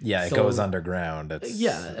contract. Yeah, it goes underground. It's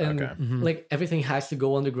and okay. like everything has to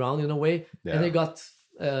go underground in a way. Yeah. And they got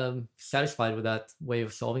satisfied with that way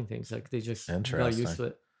of solving things. Like they just got used to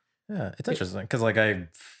it. Yeah, it's interesting because like I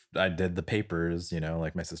did the papers, you know,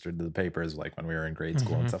 like my sister did the papers like when we were in grade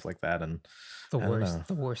school and stuff like that. And the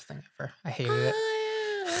worst thing ever. I hated it.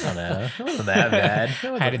 I don't know. It wasn't that bad.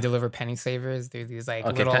 I had to deliver penny savers. They're these like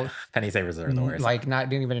little penny savers are the worst. like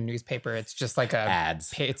not even a newspaper. It's just like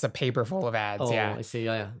ads. It's a paper full of ads. Oh, yeah, I see.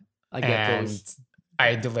 Yeah, I get those.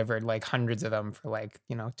 I delivered like hundreds of them for like,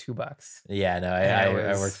 you know, $2. Yeah, no,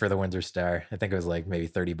 I worked for the Windsor Star. I think it was like maybe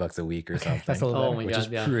 $30 a week or something. That's a little which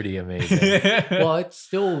better. is pretty amazing. Well, it's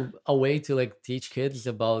still a way to like teach kids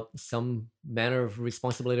about some manner of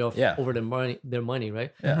responsibility over their money,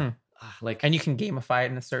 right? Yeah. Like, and you can gamify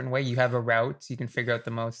it in a certain way. You have a route, so you can figure out the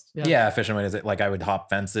most. Yeah, efficient way is it like I would hop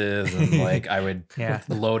fences and like I would Yeah.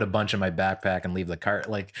 load a bunch in my backpack and leave the cart.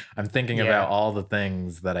 Like I'm thinking about all the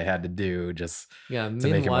things that I had to do just to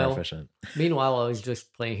make it more efficient. Meanwhile, I was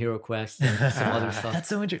just playing Hero Quest and some other stuff. That's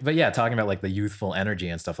so interesting. But yeah, talking about like the youthful energy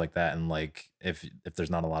and stuff like that, and like if there's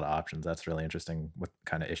not a lot of options, that's really interesting. What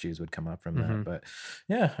kind of issues would come up from that? But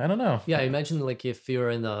yeah, I don't know. Yeah, imagine like if you're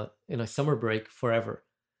in a summer break forever.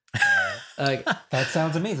 That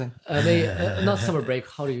sounds amazing. Not summer break.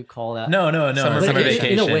 How do you call that? No. Summer vacation.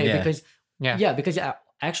 In a way, yeah. because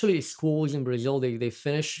actually schools in Brazil, they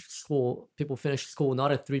finish school. People finish school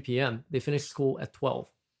not at 3 p.m. They finish school at 12.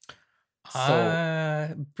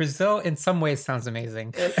 So Brazil, in some ways, sounds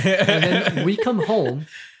amazing. And then we come home,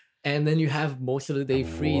 and then you have most of the day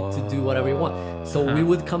free to do whatever you want. So we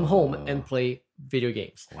would come home and play video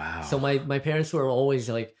games. Wow. So my parents were always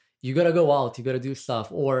like, you gotta go out, you gotta do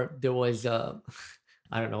stuff. Or there was I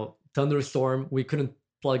don't know, thunderstorm. We couldn't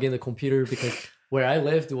plug in the computer because where I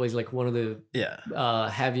lived was like one of the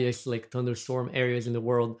heaviest like thunderstorm areas in the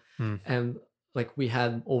world. And like we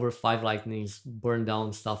had over 5 lightnings burn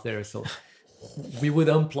down stuff there. So we would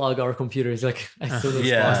unplug our computers like as soon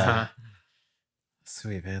as possible.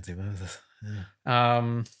 Sweet fancy Moses.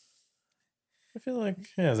 Yeah. I feel like,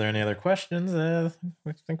 is there any other questions? I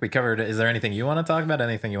think we covered it. Is there anything you want to talk about?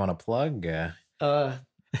 Anything you want to plug? Well,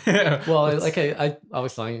 like I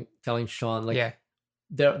was telling Sean, like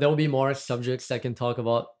there will be more subjects I can talk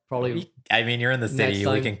about probably. I mean, you're in the city. Next We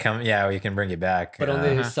time. can come. Yeah, we can bring you back. But on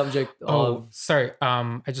the Uh-huh. subject Oh, of sorry.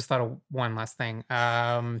 I just thought of one last thing.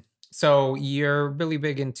 So you're really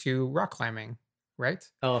big into rock climbing, right?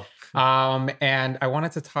 oh And I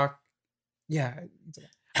wanted to talk. Yeah.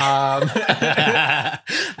 I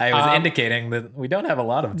was indicating that we don't have a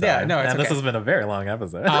lot of time. Yeah, no, it's and this okay. has been a very long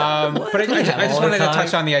episode. But I just All the wanted to time.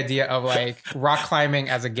 touch on the idea of like rock climbing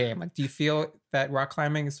as a game. Like, do you feel that rock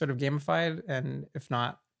climbing is sort of gamified? And if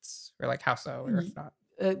not, or like how so? Or if not,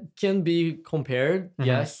 it can be compared, Mhm.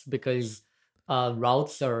 yes, because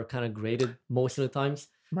routes are kind of graded most of the times,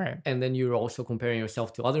 right? and then you're also comparing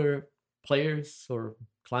yourself to other players or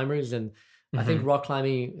climbers. And I think rock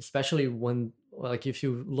climbing, especially when like if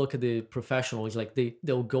you look at the professionals, like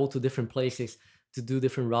they'll go to different places to do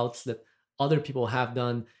different routes that other people have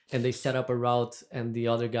done, and they set up a route and the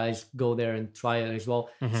other guys go there and try it as well.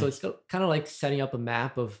 Mhm. So it's kind of like setting up a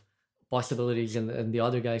map of possibilities, and the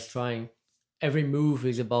other guys trying. Every move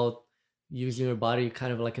is about using your body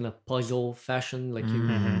kind of like in a puzzle fashion. Like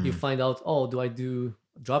you find out, oh, do I do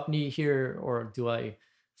drop knee here, or do I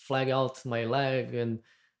flag out my leg? And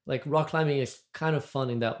like rock climbing is kind of fun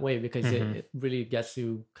in that way because it really gets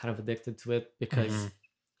you kind of addicted to it because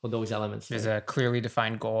of those elements. There's right? a clearly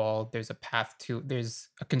defined goal. There's a path to. There's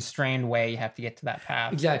a constrained way you have to get to that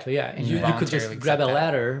path. Exactly, yeah. And You, you you could just voluntarily grab a accept that.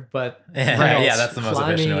 ladder, but Yeah, Right. yeah, that's the most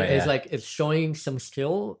efficient climbing way. is Yeah. like it's showing some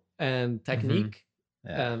skill and technique.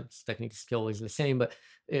 Yeah. Technique skill is the same, but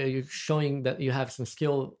you're showing that you have some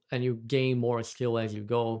skill and you gain more skill as you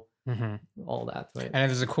go. All that, right? And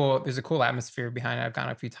there's a cool atmosphere behind it. I've gone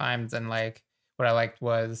a few times, and like what I liked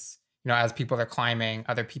was, as people are climbing,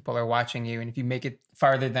 other people are watching you, and if you make it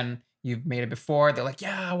farther than you've made it before, they're like,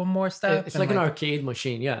 yeah, one more step. It's And, like an arcade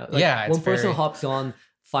machine, yeah. Like Yeah, it's one person very- hops on,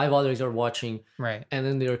 5 others are watching, right. and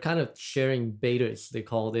then they're kind of sharing betas. They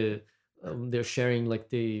call they're sharing like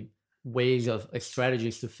the ways of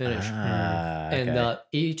strategies to finish. And Okay.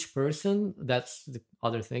 each person, that's the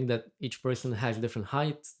other thing, that each person has different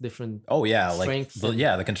height, different Oh yeah, like strengths the, and-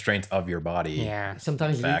 yeah, the constraints of your body. Yeah.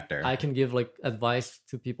 sometimes factor. I can give like advice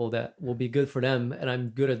to people that will be good for them, and I'm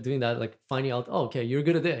good at doing that, like finding out, oh, okay, you're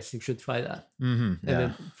good at this, you should try that. And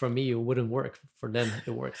then for me it wouldn't work, for them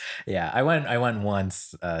it works. Yeah, I went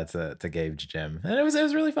once to Gabe's gym, and it was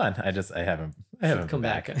really fun. I haven't Come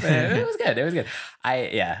been back. back. It was good. It was good.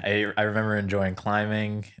 I remember enjoying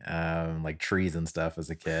climbing, like trees and stuff as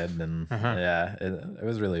a kid, and yeah, it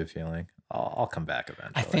was really appealing. I'll come back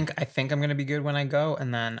eventually. I think I'm gonna be good when I go,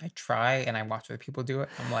 and then I try and I watch other people do it.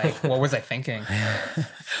 I'm like, what was I thinking?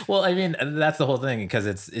 Well, I mean, that's the whole thing, because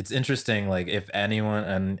it's interesting. Like, if anyone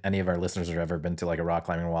and any of our listeners have ever been to like a rock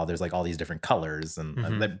climbing wall, there's like all these different colors,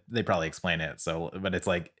 and they probably explain it. So, but it's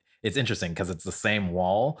like, it's interesting because it's the same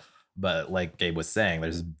wall, but like Gabe was saying,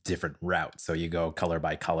 there's different routes. So you go color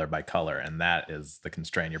by color by color, and that is the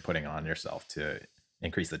constraint you're putting on yourself to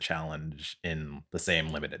increase the challenge in the same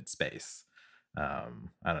limited space. I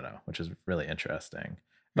don't know, which is really interesting.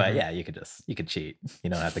 But yeah, you could cheat. You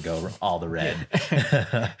don't have to go all the red.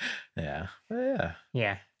 Yeah. But yeah.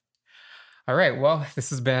 Yeah. All right. Well, this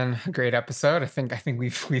has been a great episode. I think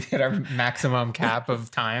we've hit our maximum cap of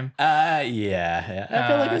time. Yeah. I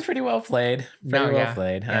feel like it's pretty well played. Pretty well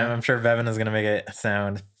played. Yeah. I'm sure Bevan is gonna make it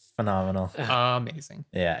sound phenomenal. Amazing.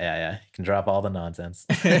 Yeah. You can drop all the nonsense.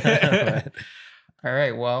 All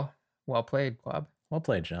right. Well played, Quab. Well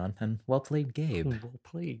played, John, and well played, Gabe. Well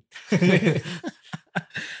played.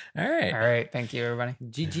 All right. All right. Thank you, everybody.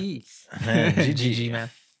 GG's. GG, man.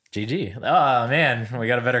 GG. Oh man, we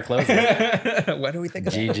got a better closer. What do we think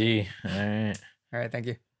of that? GG. All right. All right. Thank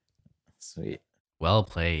you. Sweet. Well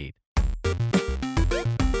played.